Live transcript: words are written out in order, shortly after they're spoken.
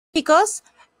Chicos,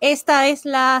 esta es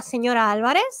la señora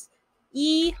Álvarez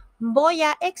y voy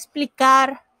a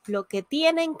explicar lo que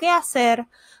tienen que hacer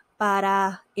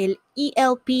para el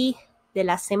ELP de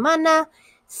la semana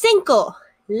 5,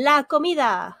 la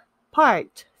comida,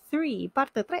 parte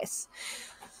 3.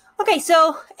 Okay,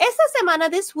 so esta semana,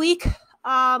 this week,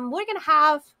 we're going to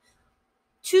have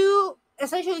two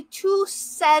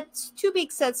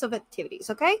big sets of activities,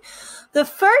 okay? The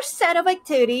first set of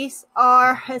activities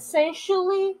are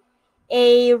essentially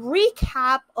a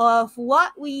recap of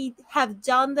what we have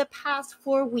done the past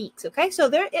 4 weeks, okay? So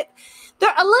they're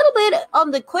a little bit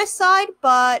on the quiz side,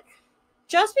 but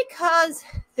just because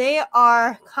they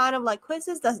are kind of like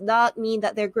quizzes does not mean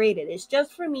that they're graded. It's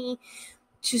just for me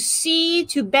to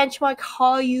benchmark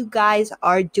how you guys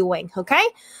are doing, okay?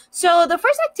 So the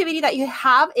first activity that you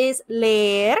have is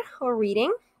leer, or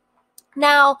reading.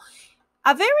 Now,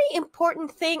 a very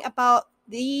important thing about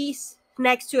these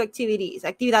next two activities,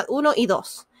 actividad 1 y 2,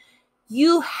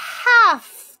 you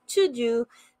have to do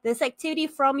this activity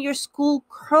from your school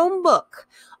Chromebook.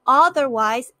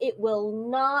 Otherwise, it will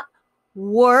not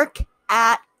work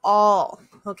at all.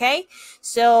 Okay,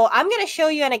 so I'm going to show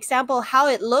you an example how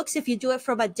it looks if you do it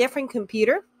from a different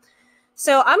computer.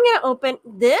 So I'm going to open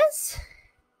this.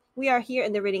 We are here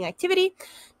in the reading activity.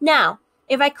 Now,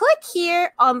 if I click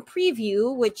here on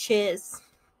preview, which is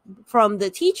from the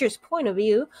teacher's point of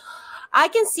view, I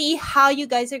can see how you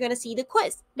guys are going to see the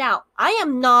quiz. Now, I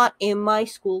am not in my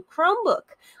school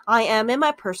Chromebook. I am in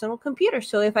my personal computer.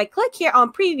 So if I click here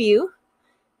on preview,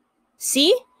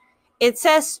 see, it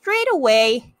says straight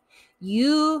away,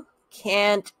 you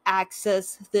can't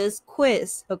access this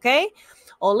quiz, okay?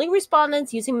 Only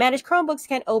respondents using managed Chromebooks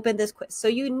can open this quiz. So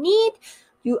you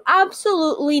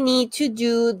absolutely need to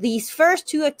do these first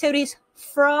two activities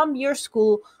from your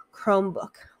school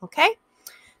Chromebook, okay?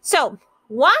 So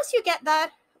once you get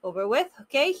that over with,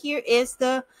 okay, here is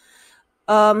the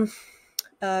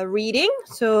reading.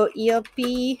 So ELP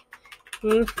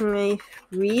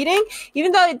reading,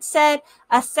 even though it said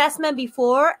assessment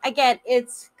before, again,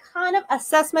 it's kind of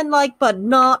assessment-like, but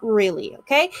not really,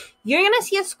 okay? You're going to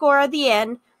see a score at the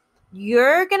end.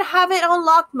 You're going to have it on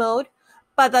lock mode,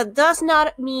 but that does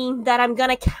not mean that I'm going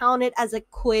to count it as a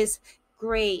quiz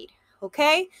grade,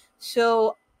 okay?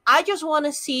 So I just want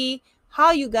to see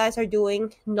how you guys are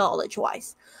doing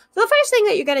knowledge-wise. So the first thing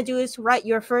that you're going to do is write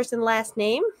your first and last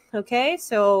name, okay?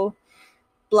 So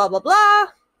blah, blah, blah.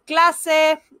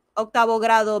 Clase, octavo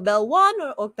grado Bell 1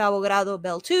 or octavo grado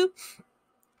Bell 2.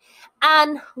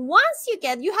 And once you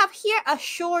have here a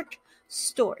short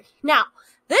story. Now,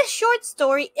 this short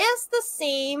story is the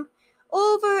same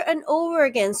over and over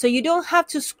again. So you don't have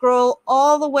to scroll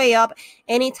all the way up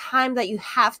anytime that you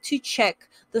have to check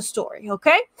the story,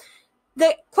 okay?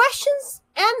 The questions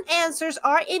and answers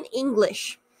are in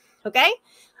English, okay?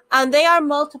 And they are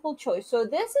multiple choice. So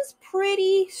this is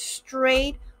pretty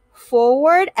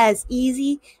straightforward, as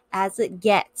easy as it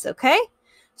gets, okay?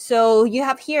 So you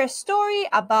have here a story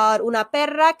about una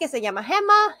perra que se llama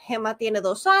Gemma. Gemma tiene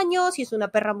 2 años y es una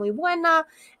perra muy buena,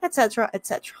 etc.,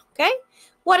 etc., okay?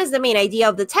 What is the main idea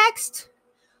of the text?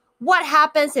 What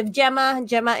happens if Gemma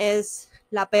is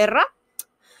la perra?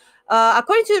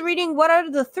 According to the reading, what are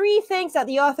the 3 things that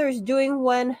the author is doing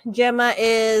when Gemma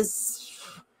is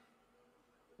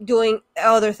doing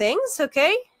other things,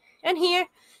 okay? And here,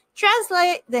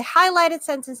 translate the highlighted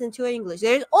sentence into English.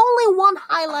 There's only one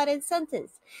highlighted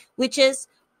sentence, which is,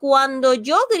 cuando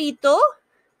yo grito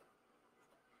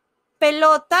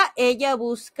pelota, ella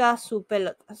busca su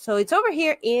pelota. So it's over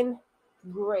here in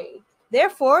gray.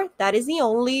 Therefore, that is the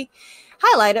only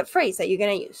highlighted phrase that you're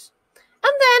going to use.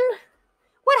 And then,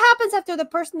 what happens after the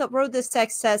person that wrote this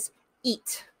text says,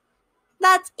 eat?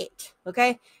 That's it,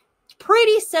 okay?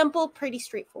 Pretty simple, pretty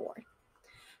straightforward.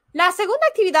 La segunda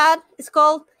actividad is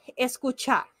called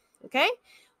escuchar, okay?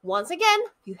 Once again,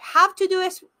 you have to do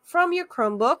it from your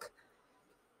Chromebook.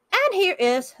 And here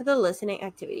is the listening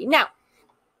activity. Now,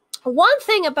 one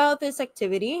thing about this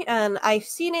activity, and I've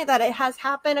seen it that it has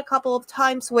happened a couple of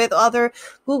times with other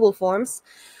Google Forms,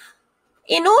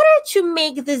 in order to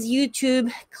make this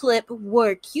YouTube clip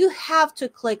work, you have to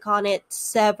click on it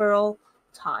several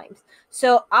times.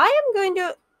 So I am going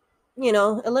to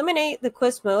eliminate the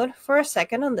quiz mode for a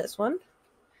second on this one.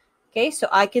 Okay, so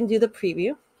I can do the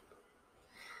preview.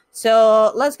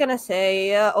 So let's gonna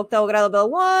say octavo grado Bell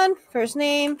 1, first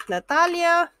name,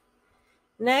 Natalia.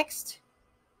 Next.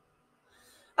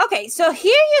 Okay, so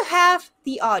here you have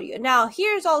the audio. Now,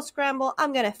 here's all scrambled.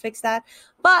 I'm gonna fix that.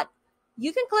 But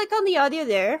you can click on the audio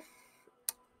there.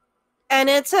 And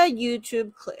it's a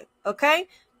YouTube clip, okay?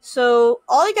 So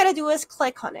all you gotta do is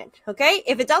click on it, okay?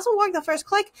 If it doesn't work the first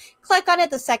click on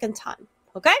it the second time,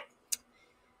 okay?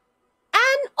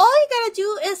 And all you gotta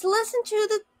do is listen to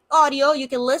the audio. You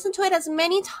can listen to it as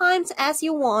many times as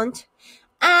you want,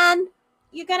 and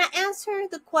you're gonna answer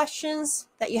the questions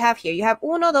that you have here. You have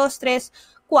 1, 2, 3,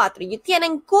 4. You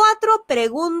tienen 4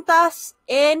 preguntas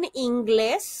en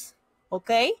inglés,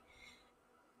 okay?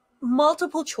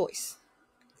 Multiple choice.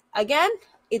 Again,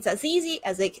 it's as easy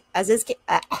as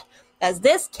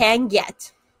this can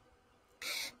get.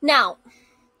 Now,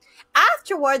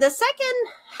 afterward, the second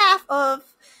half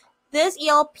of this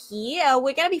ELP,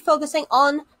 we're going to be focusing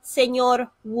on Señor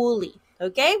Woolley,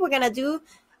 okay? We're going to do,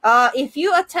 if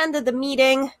you attended the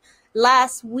meeting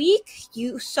last week,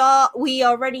 you saw we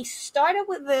already started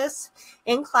with this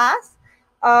in class.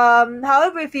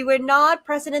 However, if you were not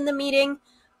present in the meeting,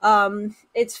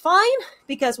 it's fine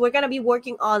because we're going to be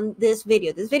working on this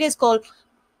video. This video is called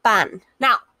Pan.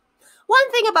 Now,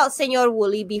 one thing about Señor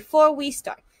Woolley before we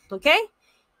start, okay?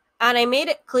 And I made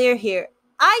it clear here.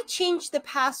 I changed the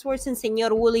passwords in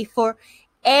Señor Woolley for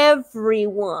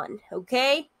everyone,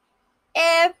 okay?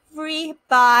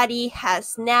 Everybody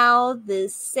has now the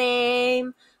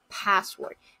same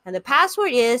password. And the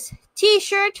password is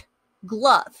t-shirt,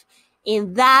 glove,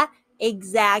 in that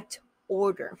exact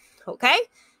order, okay?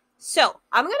 So,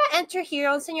 I'm going to enter here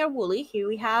on Señor Woolley. Here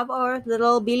we have our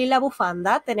little Billy la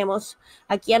bufanda. Tenemos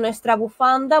aquí a nuestra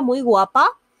bufanda muy guapa.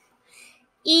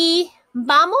 Y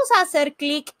vamos a hacer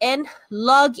clic en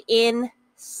Login,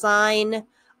 Sign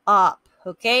Up,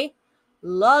 okay?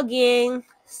 Login,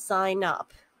 Sign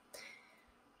Up.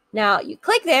 Now, you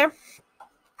click there.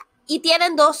 Y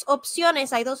tienen 2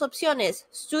 opciones. Hay 2 opciones.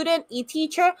 Student y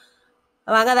Teacher.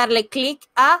 Van a darle clic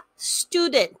a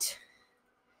Student.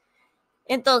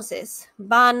 Entonces,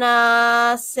 van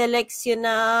a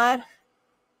seleccionar.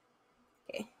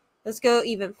 Okay, let's go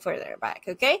even further back,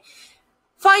 okay?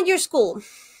 Find your school.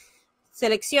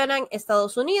 Seleccionan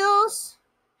Estados Unidos.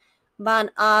 Van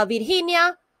a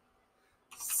Virginia.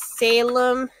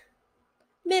 Salem.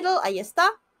 Middle, ahí está.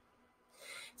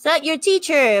 Select your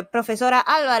teacher, Profesora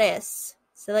Álvarez.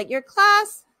 Select your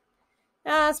class.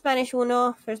 Spanish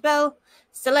 1, first bell.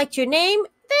 Select your name.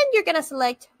 Then you're going to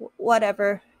select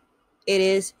whatever it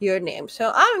is your name.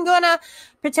 So I'm going to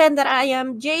pretend that I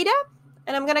am Jada.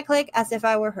 And I'm going to click as if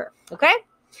I were her. Okay?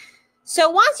 So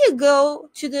once you go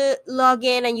to the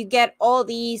login and you get all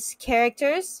these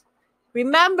characters,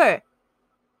 remember,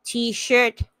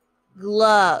 t-shirt,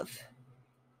 glove.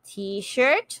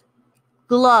 T-shirt,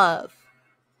 glove.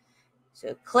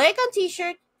 So click on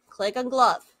t-shirt, click on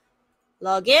glove.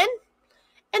 Log in,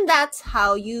 and that's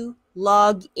how you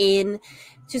log in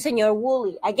to Señor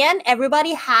Woolley. Again,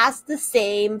 everybody has the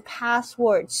same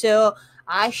password. So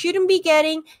I shouldn't be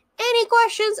getting any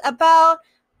questions about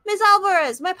Ms.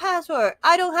 Alvarez, my password.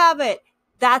 I don't have it.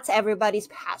 That's everybody's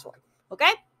password.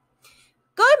 Okay?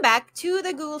 Going back to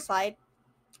the Google slide,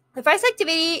 the first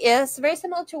activity is very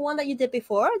similar to one that you did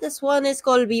before. This one is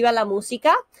called Viva la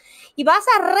Música. Y vas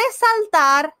a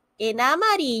resaltar en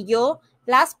amarillo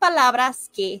las palabras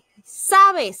que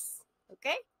sabes. ¿Ok?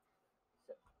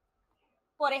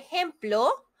 Por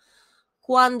ejemplo,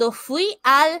 cuando fui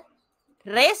al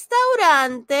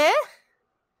restaurante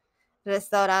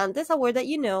is a word that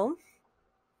you know.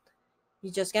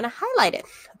 You're just going to highlight it.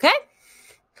 Okay?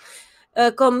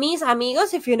 Con mis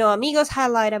amigos, if you know amigos,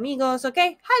 highlight amigos,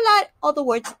 okay? Highlight all the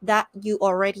words that you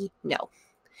already know.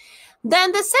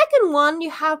 Then the second one, you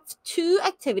have 2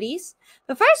 activities.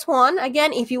 The first one,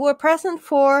 again, if you were present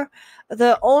for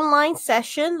the online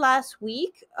session last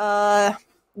week,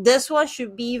 this one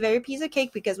should be very piece of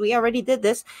cake because we already did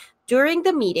this during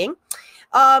the meeting.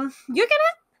 You're going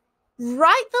to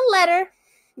write the letter,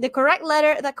 the correct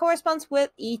letter that corresponds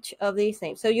with each of these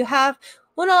names. So you have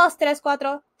 1, 2, 3,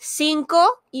 4, 5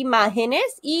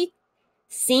 imágenes y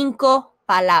 5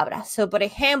 palabras. So, por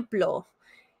ejemplo,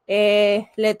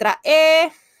 letra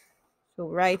E, so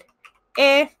write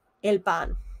E, el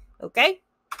pan, okay?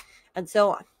 And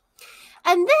so on.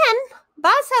 And then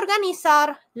vas a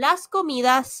organizar las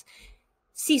comidas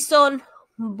si son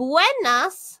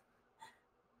buenas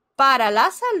para la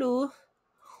salud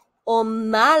o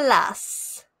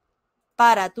malas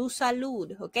para tu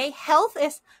salud, okay? Health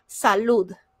es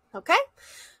salud, okay?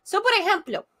 So, por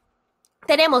ejemplo,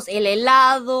 tenemos el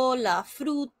helado, la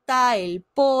fruta, el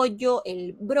pollo,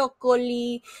 el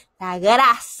brócoli, la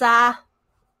grasa.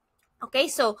 Okay,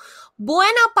 so,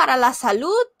 buena para la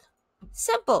salud,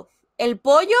 simple. El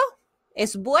pollo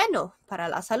es bueno para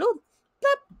la salud.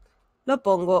 Lo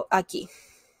pongo aquí,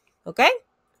 okay?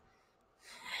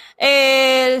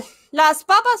 Las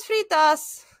papas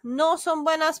fritas no son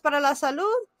buenas para la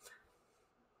salud,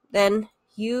 then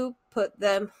you put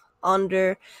them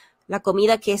under la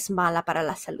comida que es mala para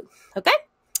la salud. Okay?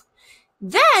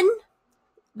 Then,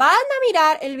 van a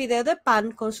mirar el video de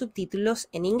pan con subtítulos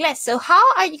en inglés. So how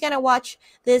are you going to watch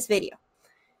this video?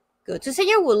 Go to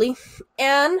Señor Wooly,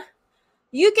 and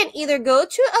you can either go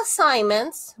to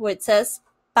assignments where it says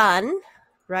pan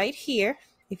right here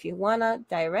if you want to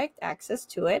direct access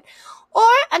to it, or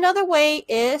another way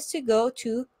is to go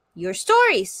to your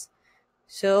stories.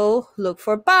 So look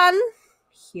for pan,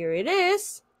 here it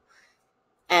is,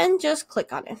 and just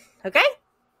click on it, okay?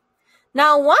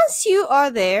 Now once you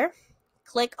are there,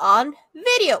 click on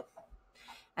video,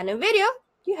 and in video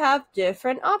you have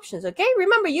different options, okay?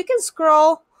 Remember, you can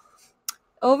scroll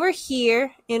over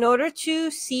here in order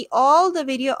to see all the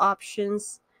video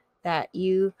options that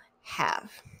you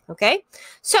have, okay?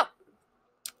 So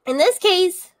in this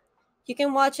case, you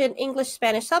can watch in English,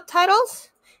 Spanish subtitles.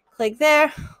 Click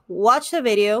there, watch the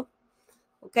video,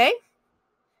 okay?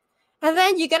 And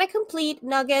then you're gonna complete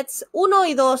nuggets 1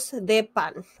 y 2 de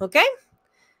pan, okay?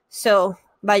 So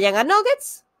vayan a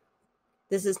nuggets.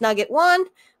 This is nugget 1.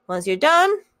 Once you're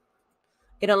done,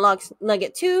 it unlocks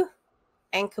nugget 2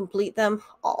 and complete them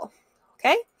all,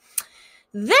 okay?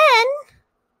 Then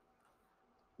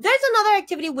there's another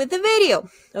activity with the video,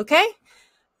 okay?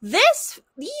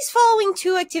 These following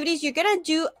 2 activities you're gonna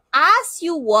do as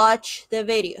you watch the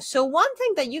video. So one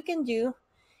thing that you can do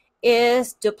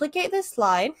is duplicate the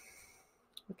slide,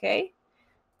 okay?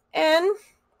 And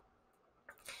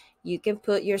you can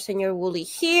put your Señor Wooly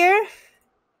here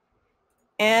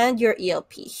and your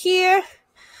ELP here.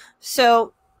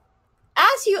 So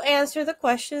as you answer the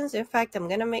questions, in fact, I'm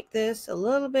going to make this a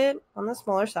little bit on the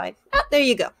smaller side. Oh, there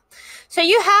you go. So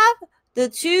you have the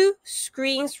 2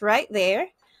 screens right there.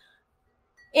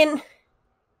 In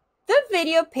the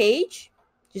video page,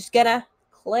 just going to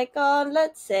click on,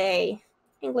 let's say,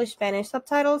 English, Spanish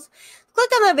subtitles. Click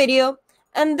on the video,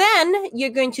 and then you're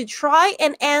going to try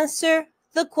and answer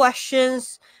the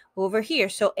questions over here.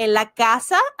 So, en la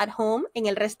casa, at home, en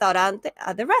el restaurante,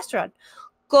 at the restaurant.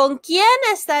 ¿Con quién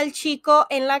está el chico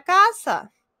en la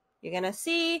casa? You're going to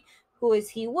see who is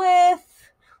he with.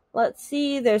 Let's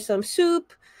see, there's some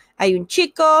soup. Hay un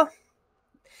chico,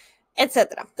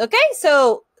 etc. Okay,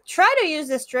 so try to use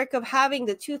this trick of having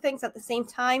the 2 things at the same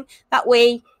time. That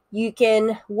way you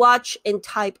can watch and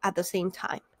type at the same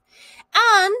time.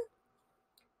 And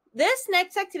this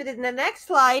next activity, in the next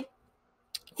slide,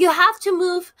 you have to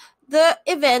move the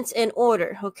events in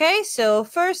order, okay? So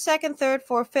 1st, 2nd, 3rd,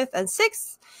 4th, 5th, and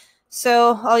 6th.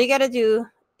 So all you got to do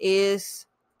is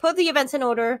put the events in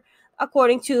order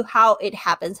according to how it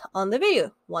happens on the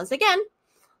video. Once again,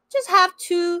 just have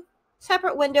 2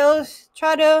 separate windows.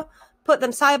 Try to put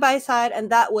them side by side, and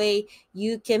that way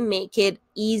you can make it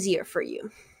easier for you.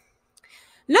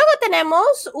 Luego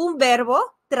tenemos un verbo,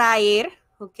 traer,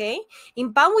 okay?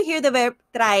 In pan we hear the verb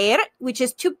traer, which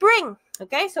is to bring,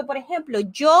 okay? So, por ejemplo,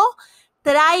 yo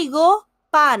traigo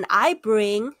pan. I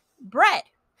bring bread.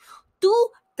 Tú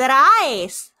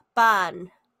traes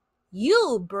pan.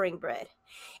 You bring bread.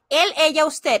 Él, ella,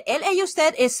 usted. Él, ella,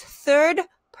 usted is 3rd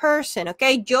person,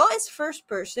 okay? Yo is 1st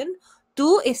person.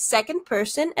 Tú is 2nd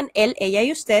person. And él, ella,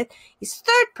 y usted is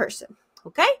 3rd person,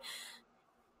 okay?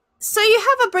 So you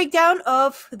have a breakdown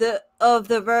of the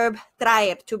verb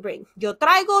traer, to bring. Yo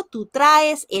traigo, tú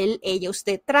traes, él, ella,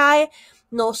 usted trae.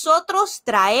 Nosotros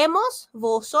traemos,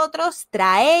 vosotros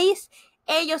traéis,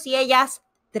 ellos y ellas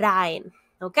traen,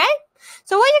 okay?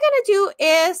 So what you're going to do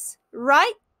is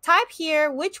type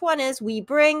here which one is we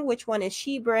bring, which one is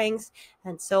she brings,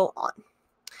 and so on.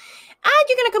 And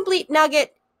you're going to complete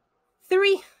nugget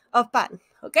 3 of pan,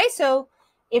 okay? So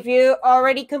if you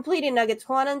already completed nuggets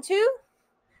 1 and 2,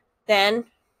 then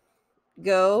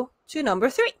go to number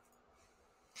 3.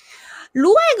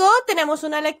 Luego tenemos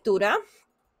una lectura.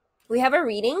 We have a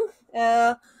reading.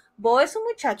 Bo es un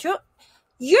muchacho.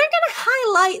 You're going to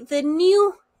highlight the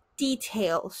new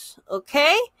details,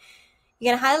 okay?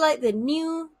 You're going to highlight the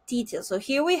new details. So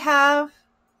here we have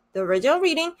the original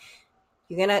reading.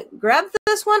 You're going to grab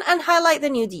this one and highlight the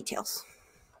new details.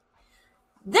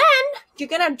 Then you're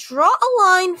going to draw a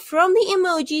line from the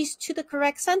emojis to the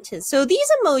correct sentence. So these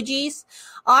emojis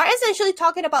are essentially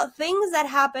talking about things that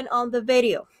happen on the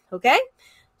video, okay?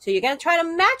 So you're going to try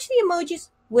to match the emojis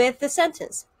with the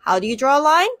sentence. How do you draw a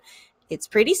line? It's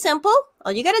pretty simple.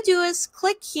 All you got to do is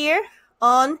click here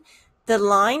on the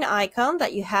line icon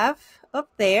that you have up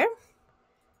there.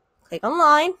 Click on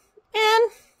line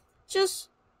and just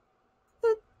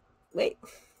wait.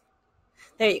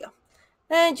 There you go.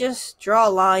 And just draw a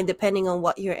line depending on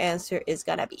what your answer is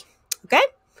going to be. Okay?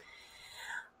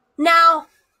 Now,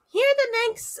 here the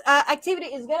next activity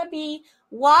is going to be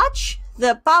watch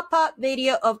the pop-up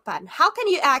video of Pan. How can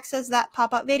you access that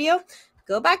pop-up video?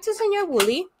 Go back to Señor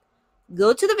Wooly,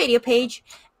 go to the video page,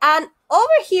 and over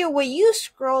here where you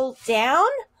scroll down,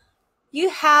 you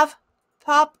have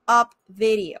pop-up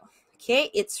video. Okay,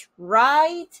 it's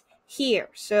right here.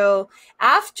 So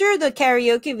after the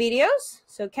karaoke videos,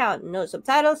 so count no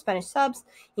subtitles, Spanish subs,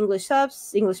 English,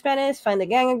 Spanish, find the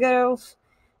gang of girls.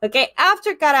 Okay,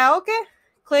 after karaoke,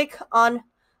 click on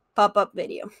pop-up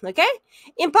video. Okay,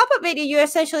 in pop-up video, you're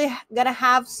essentially gonna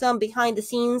have some behind the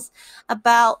scenes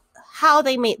about how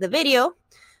they made the video.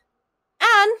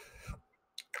 And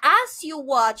as you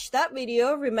watch that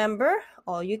video, remember,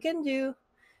 all you can do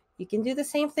the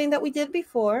same thing that we did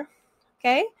before,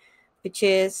 okay? Which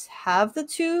is have the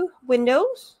two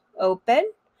windows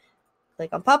open,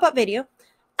 click on pop-up video,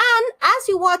 and as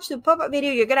you watch the pop-up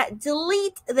video, you're gonna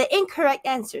delete the incorrect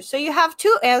answers. So you have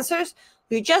two answers,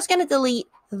 you're just gonna delete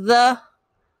the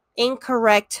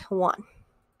incorrect one.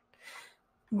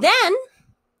 Then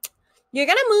you're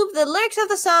gonna move the lyrics of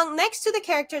the song next to the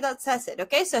character that says it,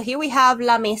 okay? So here we have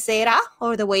la mesera,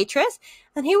 or the waitress,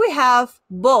 and here we have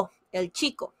Bo, el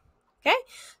chico, okay?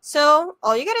 So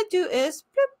all you gotta do is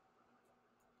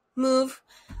bloop,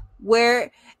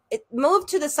 move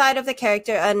to the side of the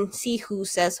character and see who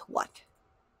says what.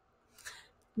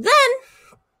 Then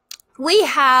we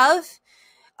have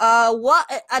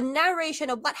a narration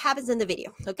of what happens in the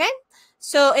video, okay?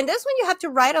 So in this one, you have to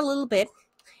write a little bit,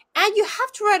 and you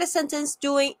have to write a sentence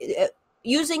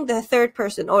using the third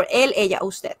person, or él, ella,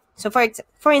 usted. So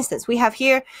for instance, we have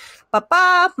here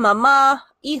papá, mamá,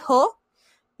 hijo.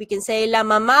 We can say la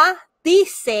mamá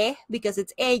dice, because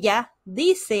it's ella,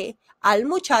 dice al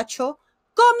muchacho,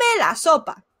 come la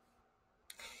sopa.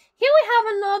 Here we have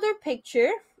another picture,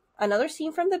 another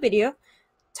scene from the video.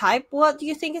 Type what do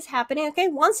you think is happening, okay?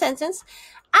 One sentence.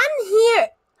 And here,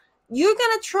 you're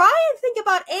going to try and think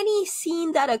about any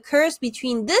scene that occurs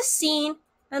between this scene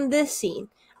and this scene,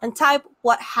 and type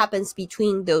what happens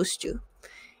between those two.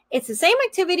 It's the same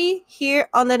activity here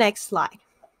on the next slide.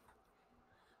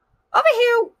 Over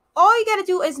here, all you got to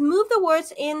do is move the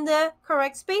words in the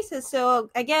correct spaces. So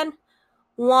again,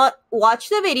 watch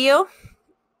the video,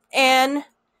 and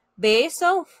based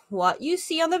on what you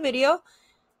see on the video,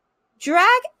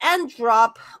 drag and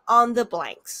drop on the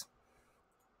blanks.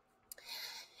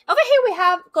 Over here we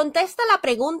have, contesta la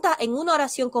pregunta en una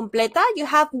oración completa. You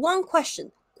have one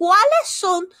question. ¿Cuáles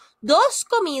son dos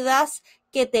comidas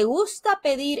que te gusta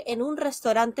pedir en un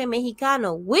restaurante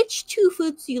mexicano? Which two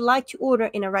foods do you like to order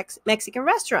in a Mexican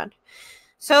restaurant?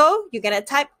 So you're going to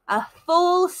type a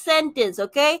full sentence,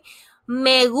 okay?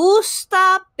 Me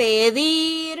gusta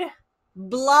pedir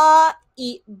blah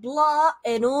y blah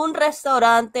en un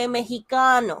restaurante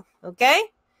mexicano, okay?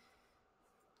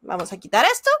 Vamos a quitar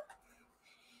esto.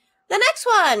 The next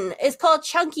one is called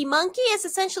Chunky Monkey. It's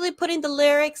essentially putting the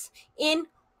lyrics in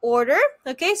order.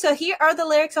 Okay, so here are the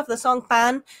lyrics of the song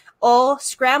Pan, all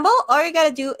scramble. All you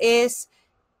gotta do is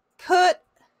put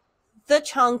the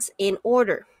chunks in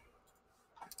order.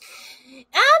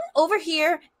 And over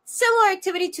here, similar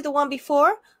activity to the one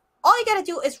before. All you gotta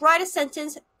do is write a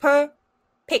sentence per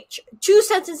picture. 2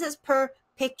 sentences per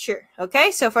picture.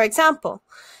 Okay, so for example,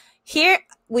 here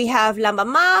we have la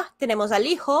mamá, tenemos al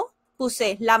hijo.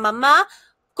 Puse la mamá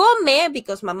come,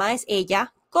 because mamá es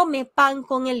ella, come pan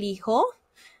con el hijo.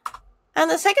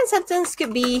 And the second sentence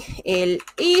could be el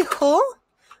hijo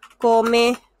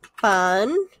come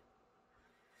pan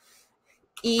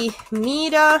y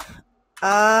mira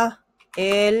a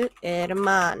el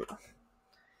hermano.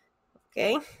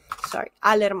 Okay, sorry,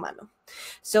 al hermano.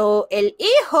 So el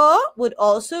hijo would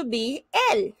also be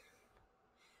él.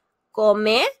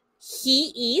 Come,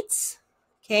 he eats,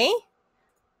 okay?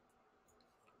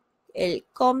 Él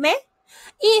come.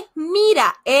 Y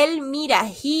mira, él mira,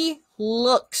 he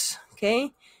looks,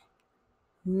 okay?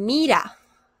 Mira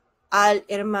al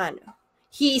hermano.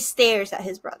 He stares at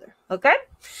his brother, okay?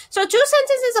 So 2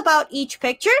 sentences about each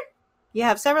picture. You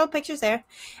have several pictures there.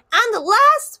 And the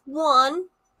last one,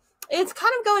 it's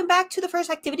kind of going back to the first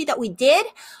activity that we did.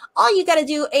 All you got to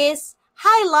do is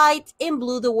highlight in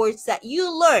blue the words that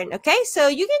you learned, okay? So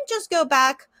you can just go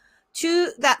back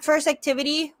to that first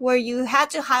activity where you had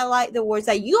to highlight the words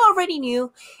that you already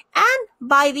knew, and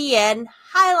by the end,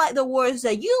 highlight the words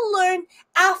that you learned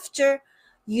after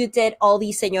you did all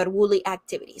these Señor Wooly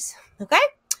activities, okay?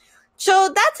 So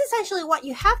that's essentially what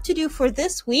you have to do for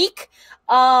this week.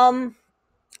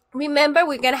 Remember,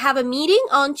 we're going to have a meeting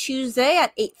on Tuesday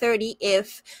at 8:30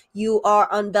 if you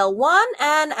are on Bell 1,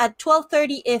 and at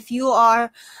 12:30 if you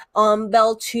are on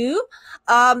Bell 2.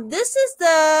 This is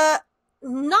the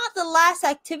not the last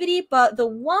activity, but the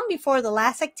one before the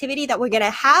last activity that we're going to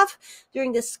have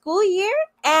during the school year.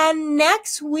 And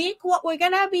next week, what we're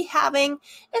going to be having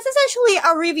is essentially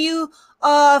a review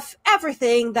of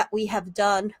everything that we have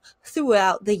done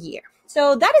throughout the year.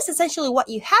 So that is essentially what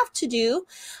you have to do.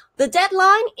 The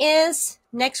deadline is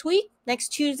next week, next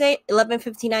Tuesday,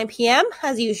 11:59 p.m.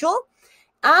 as usual.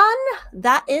 And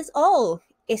that is all.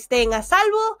 Estén a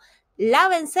salvo,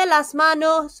 lávense las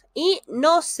manos y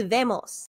nos vemos.